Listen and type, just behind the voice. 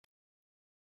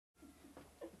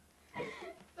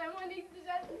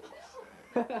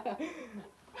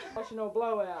National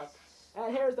blowout.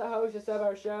 And here's the hostess of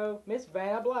our show, Miss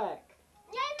Vanna Black.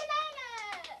 Yay,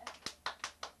 banana!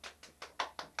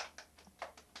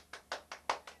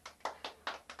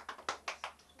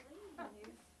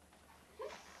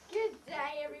 Good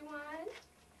day, everyone.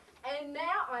 And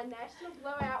now on National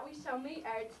Blowout, we shall meet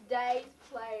our today's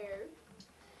player.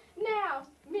 Now,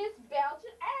 Miss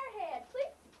Belgian Airhead,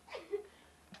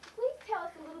 please tell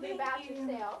us a little bit about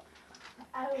yourself.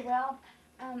 Oh, well,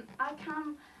 I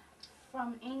come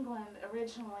from England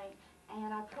originally,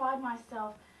 and I pride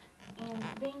myself in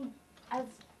being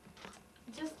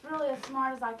just really as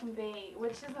smart as I can be,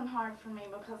 which isn't hard for me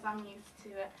because I'm used to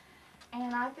it.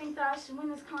 And I think that I should win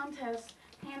this contest,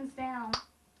 hands down.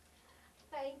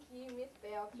 Thank you, Miss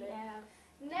Belcher. Yes.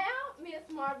 Now, Miss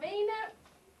Marvina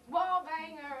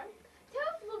Wallbanger, tell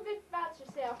us a little bit about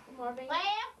yourself, Marvina. Well,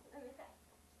 let me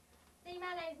see,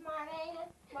 my name's Marvina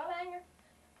Wallbanger,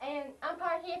 and I'm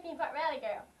part hippie and part rally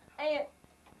girl. And,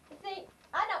 see,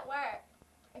 I don't work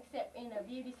except in a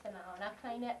beauty salon. I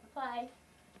clean up the place.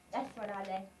 That's what I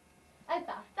do. That's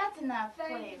all. That's enough,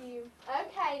 Thank please. you.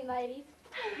 Okay, ladies.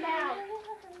 Now,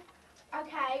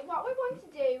 okay, what we're going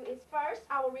to do is first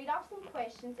I will read off some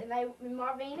questions, and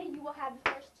Marvina, you will have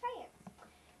the first chance.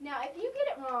 Now, if you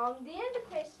get it wrong, then the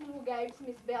question will go to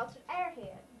Miss Belcher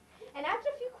Airhead. And after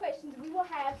a few questions, we will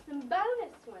have some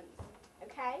bonus ones,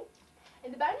 okay?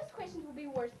 And the bonus questions will be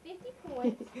worth 50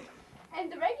 points,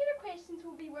 and the regular questions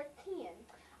will be worth 10.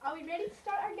 Are we ready to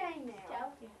start our game now?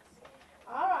 Yes.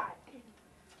 All right.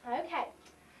 Okay.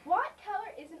 What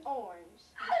color is an orange,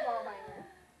 Miss Wallbanger?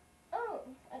 Oh,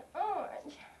 an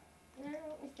orange. Now,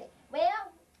 let me see.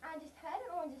 Well, I just had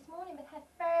an orange this morning, but had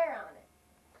fur on it.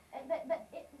 But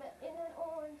isn't it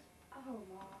orange? Oh,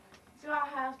 my. Do I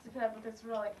have to put up with this,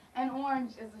 really? And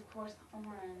orange is, of course,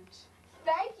 orange.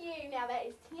 Thank you. Now that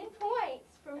is 10 points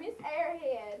for Miss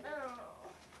Airhead.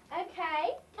 Oh.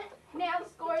 Okay. Now the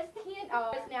score is 10.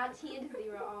 Oh, it's now 10 to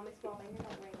 0. Oh, Miss Wallbanger,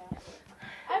 don't worry about it.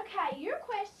 Okay, your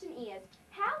question is,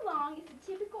 how long is a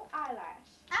typical eyelash?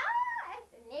 Ah,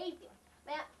 that's an easy one.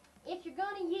 Well, if you're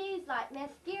going to use, like,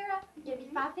 mascara, it'll be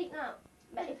 5 feet long.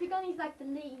 But if you're going to use, like, the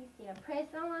leaves, you know,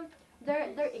 press on,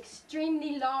 they're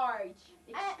extremely large.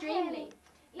 Extremely.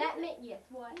 That meant, yes,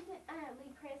 what? Isn't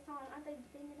lead press on, aren't they the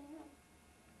fingernails?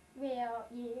 Well,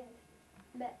 yes.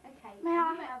 But, Okay. May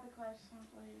I have the question,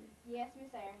 please? Yes,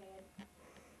 Miss Airhead.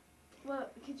 Well,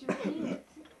 could you repeat it?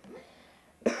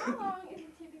 How long is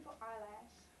a typical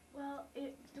eyelash? Well,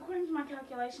 according to my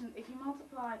calculation, if you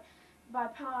multiply by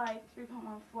pi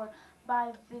 3.14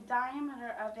 by the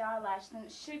diameter of the eyelash, then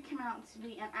it should come out to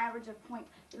be an average of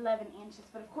 0.11 inches.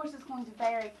 But of course, it's going to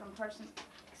vary from person.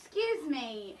 Excuse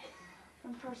me.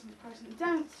 From person to person.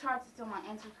 Don't try to steal my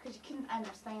answers because you couldn't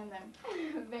understand them.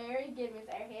 Very good, Miss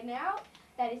Airhead. Now,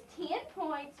 that is 10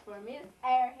 points for Miss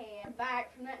Airhead.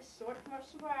 Back from that short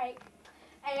commercial break.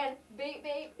 And beep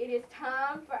beep, it is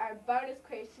time for our bonus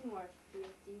question worth 50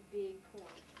 big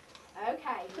points.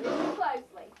 Okay, listen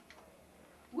closely.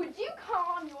 Would you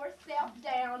calm yourself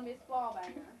down, Miss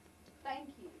Wallbanger? Thank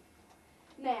you.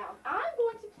 Now, I'm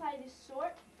going to play this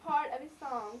short part of a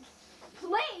song.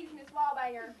 Please, Miss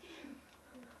Wallbanger.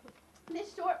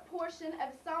 This short portion of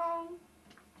a song.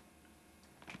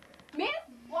 Miss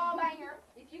Wallbanger,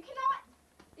 if you cannot.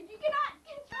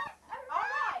 All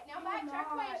right, now back to our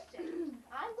question.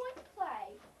 I'm going to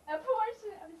play a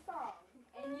portion of a song,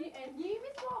 and you,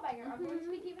 Miss Wallbanger, are going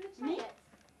to be given a chance.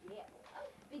 Yes.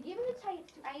 Be given the chance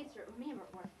to answer. Remember,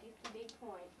 worth 50 big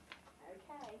points.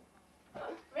 Okay.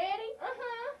 Ready? I don't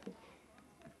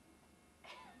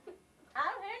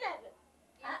hear nothing.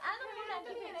 I don't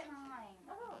hear nothing. Time.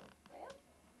 Oh, well.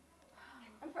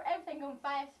 And for everything going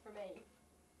fast for me.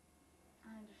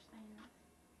 I understand.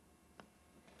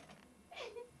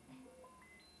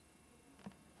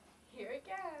 Here it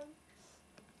goes.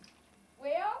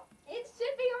 Well, it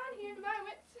should be on here in a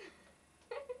moment.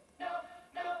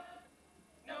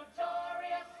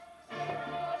 Notorious.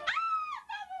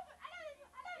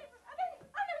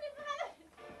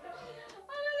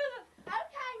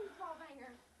 Okay, Miss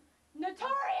Wallbanger.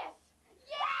 Notorious!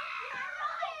 Yeah!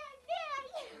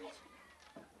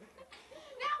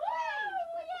 Now wait!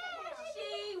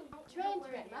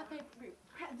 Transparent, my favorite group.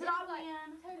 Did I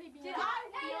win? Totally Did beyond.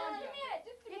 I? Hey,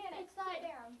 just a minute.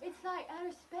 It's like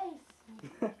outer space.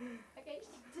 Okay.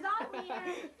 Did I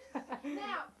win?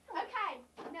 Now, okay.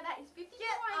 Now that is 50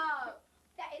 Get points. up.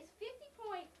 That is 50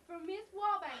 points for Miss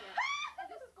Wallbanger.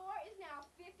 The score is now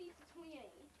 50 to 20.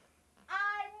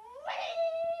 I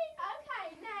win!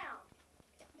 Okay, now,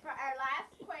 for our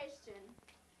last question.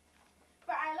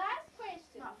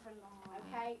 Not for long.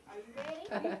 Okay, are you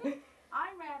ready?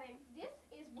 I'm ready. This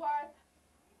is worth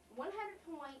 100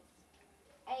 points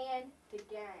and the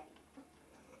game.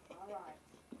 All right.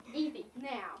 Easy.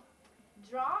 Now,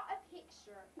 draw a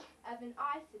picture of an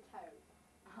isotope.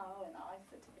 Oh, an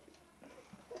isotope.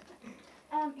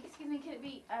 Excuse me, could it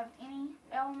be of any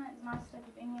element, an isotope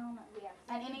of any element? Yes.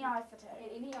 And any isotope?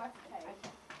 And any isotope.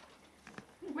 Okay.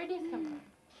 Where did this come from?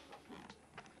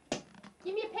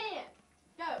 Give me a pen.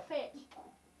 Go, fetch.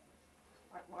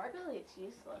 Mark. Really, it's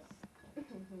useless. What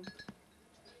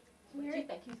do you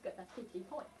think? Who's got the 50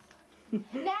 points?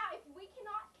 Now, if we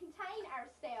cannot contain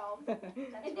ourselves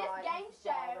in this game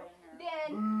show,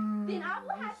 then I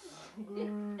will have to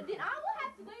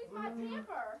lose my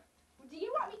temper. Do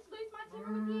you want me to lose my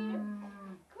temper with you?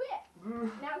 Quit.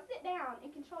 Now sit down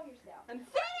and control yourself. I'm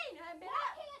sitting. I'm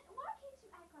Why can't you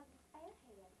act like this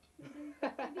airhead?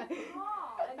 Be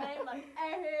calm. A name like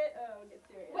Airhead. Oh, get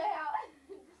serious. Well,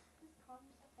 just calm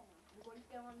yourself down. We're going to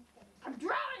go on the stage. I'm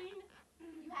drawing.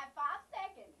 You have 5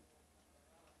 seconds.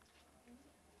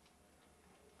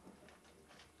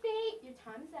 See, your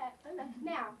time is up.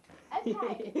 Now,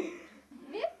 okay.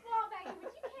 Miss Wallbanger,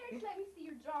 would you care to let me see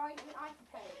your drawing of an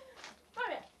isotope? Wait a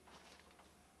minute.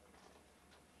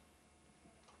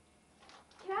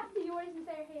 Can I see yours, Miss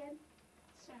Airhead?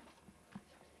 Sure.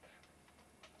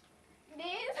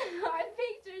 These are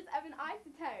pictures of an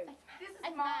isotope. This is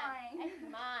It's mine. It's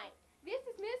mine. This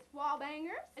is Miss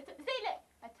Wallbanger's. See, look.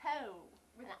 A toe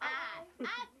with an eye.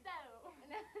 I toe.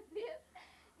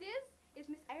 This is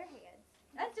Miss Airhead's.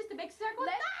 That's just a big circle.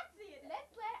 Let's- That's it.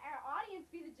 Let's let our audience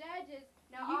be the judges.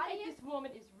 Now, You think audience, this woman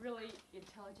is really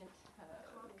intelligent?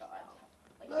 Oh, God.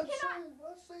 you Let's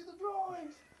cannot. see the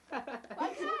drawings.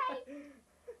 Okay.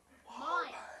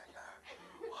 Mine.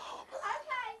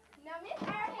 Okay. Now, Miss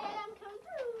Airhead, I'm coming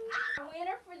through. Our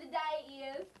winner for the day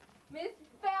is Miss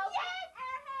Belton. Yes,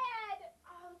 Airhead.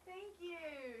 Oh, thank you.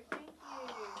 Thank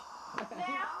you.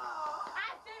 Now,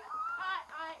 I'm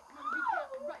gonna be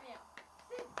careful right now.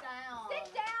 Sit down. sit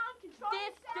down. Control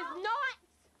This yourself. does not.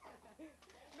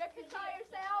 Control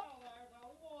yourself.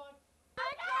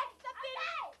 Okay.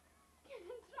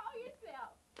 Control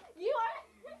yourself. You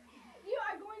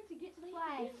are going to get to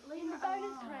play Leave in the her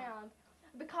bonus alone. round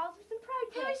because of some Who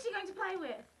is protest. she going to play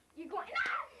with? You're going.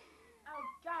 Oh,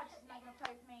 God, she's not going to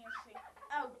play with me, is she?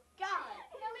 Oh, God.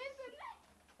 Now listen.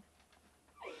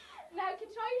 Now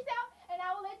control yourself, and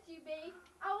I will let you play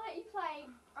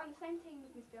on the same team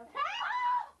with Miss Bill. My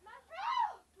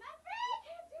friend! My friend!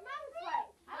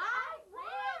 I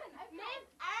won! Miss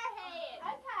Airhead.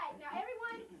 Okay, now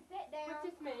everyone sit down. What's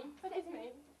this mean? What's this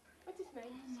mean? What's this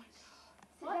mean?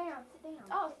 Sit down. Sit down.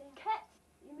 Oh, sit down. cut.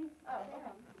 You mean sit Oh,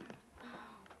 down.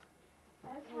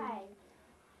 Okay.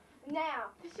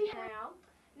 Now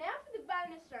for the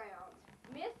bonus round.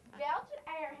 Miss Belton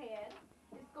Airhead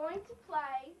is going to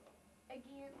play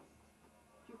against.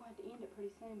 You're going to end it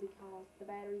pretty soon because the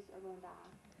batteries are going to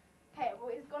die. Okay,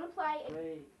 well, is going to play.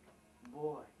 Great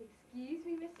boy. Excuse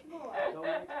me, Mr. Moore. Don't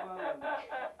make fun of me.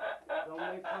 Don't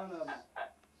make fun of me.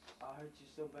 I'll hurt you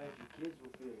so bad your kids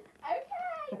will feel it.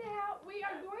 Okay, now we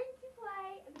are going to play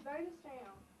the bonus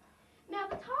round. Now,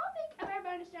 the topic of our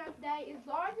bonus round today is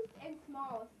largest and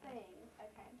smallest things.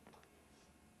 Okay.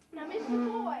 Now, Mr.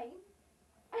 Boy,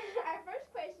 our first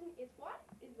question is what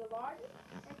is the largest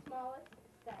and smallest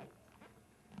state?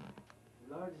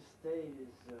 The largest state is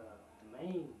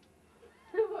Maine,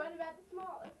 What about the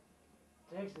smallest?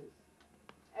 Texas.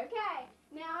 Okay.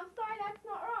 Now, I'm sorry, that's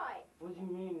not right. What do you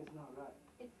mean it's not right?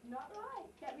 It's not right.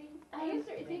 That means the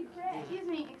answer is incorrect. Excuse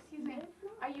me. No, it's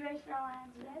not. Are you ready for our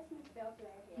answer? Yes, Miss Belton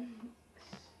Airhead.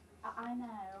 I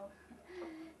know.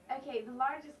 Okay, the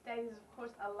largest state is, of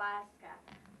course, Alaska,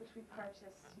 which we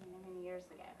purchased many years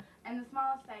ago. And the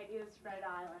smallest state is Rhode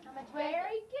Island. How much was it?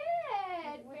 Very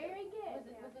good. Very good.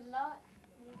 Was it a lot?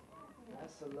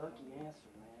 That's a lucky answer,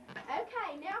 man. Okay,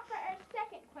 now for our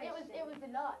second question. It was a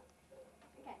lot.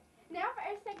 Okay, now for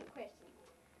our second question.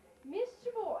 Mr.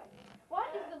 Boy, what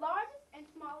is the largest and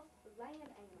smallest land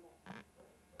animal?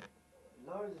 The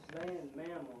largest land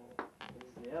mammal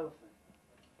is the elephant.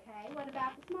 Okay, what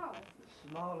about the smallest? The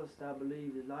smallest, I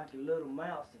believe, is like a little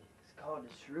mousey. It's called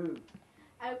a shrew.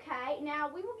 Okay, now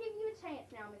we will give you a chance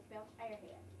now, Miss Belch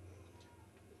Airhead.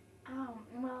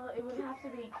 Well, it would have to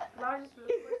be largest would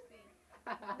of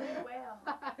course be the whale.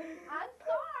 I'm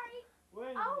sorry.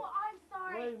 Wait a Oh, minute. I'm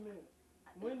sorry. Wait a minute.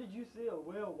 When did you see a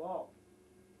whale walk?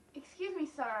 Excuse me,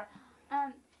 sir.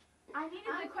 I needed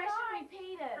I'm the question sorry.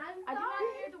 repeated. I'm I did not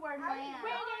sorry. hear the word I'm land.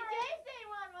 sorry. see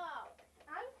one more?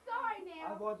 I'm sorry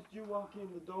I now. watched you walk in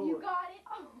the door. You got it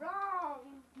wrong.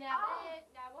 Now, Oh.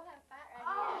 now we'll have fat right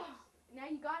Oh, here. now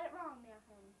you got it wrong now,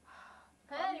 honey.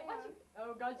 Honey, what you?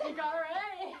 Oh God, she got it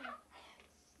right.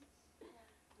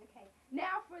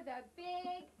 with a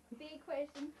big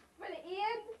question for the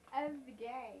end of the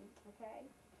game, okay?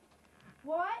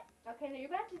 What? Okay, now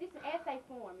you're going to have to do this in essay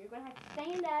form. You're going to have to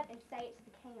stand up and say it to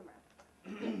the camera.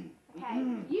 Okay,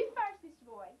 you first, Mr.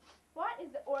 Boy. What is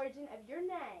the origin of your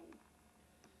name?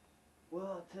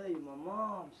 Well, I'll tell you, my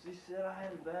mom, she said I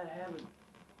had a bad habit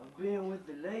of being with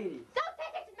the ladies. Don't say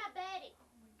this to my buddy.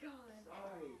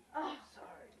 Sorry. Oh.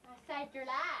 Sorry. I saved your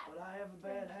life. But I have a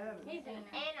bad habit. He's an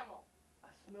animal. I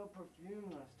smell perfume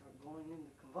and I start going into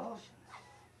convulsions.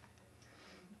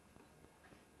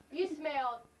 You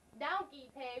smell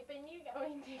donkey poop and you go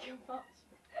into convulsions.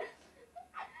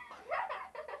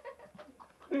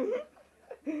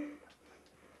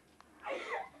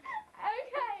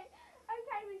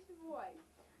 Okay, Mr. Boy.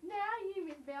 Now you,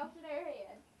 Miss Belton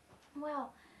Airhead.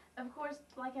 Well, of course,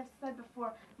 like I've said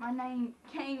before, my name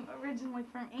came originally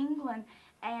from England,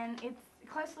 and it's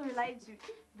closely related to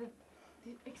the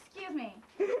family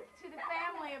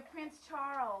of Prince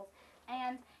Charles.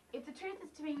 And if the truth is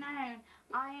to be known,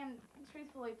 I am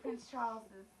truthfully Prince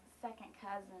Charles's second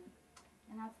cousin.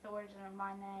 And that's the origin of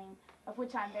my name, of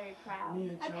which I'm very proud.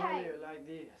 Me and Charlie are like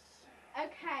this.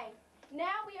 Okay,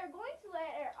 now we are going to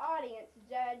let our audience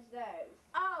judge those.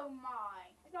 Oh my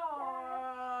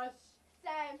gosh.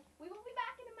 So, we will be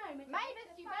back in a moment.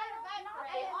 Mavis, you better vote for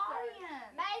The it.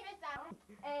 audience. Mavis,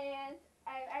 And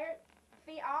our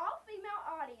all-female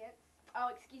audience,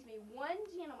 one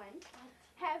gentleman,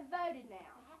 have voted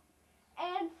now.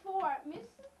 And for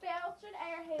Mrs. Beltran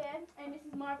Airhead and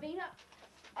Mrs. Marvina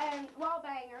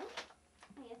Wallbanger,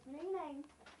 yes, new name.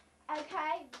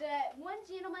 Okay, the one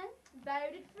gentleman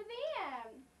voted for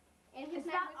them. And Is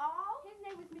that all? His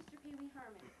name was Mr. Pee Wee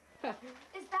Herman.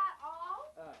 Is that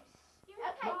all?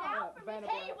 Okay, now for Vanna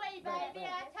Pee Black. Wee, baby,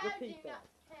 I told you Repeat that. not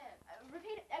to come.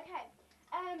 repeat it. Okay.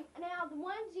 Now the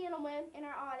one gentleman in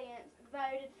our audience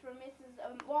voted for Mrs.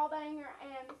 Wallbanger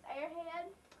and Miss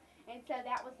Airhead, and so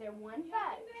that was their one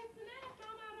vote.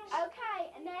 Okay,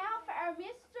 and now for our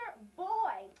Mr.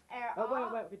 Boy.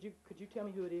 Wait. Could you tell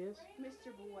me who it is?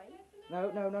 Mr. Boy.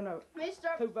 No.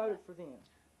 Mr. Who voted for them?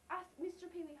 Mr.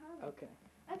 Pee Wee Herman. Okay.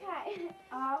 Okay.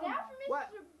 Oh. Now for Mr. What?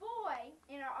 Boy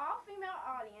in our all-female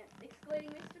audience,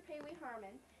 excluding Mr. Pee Wee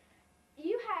Herman,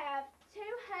 you have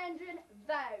 200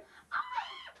 votes.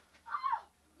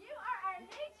 You are our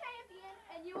new champion,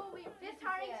 and you will be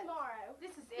returning tomorrow.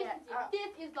 This is This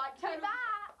it. is like total.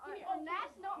 Goodbye on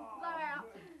National Blowout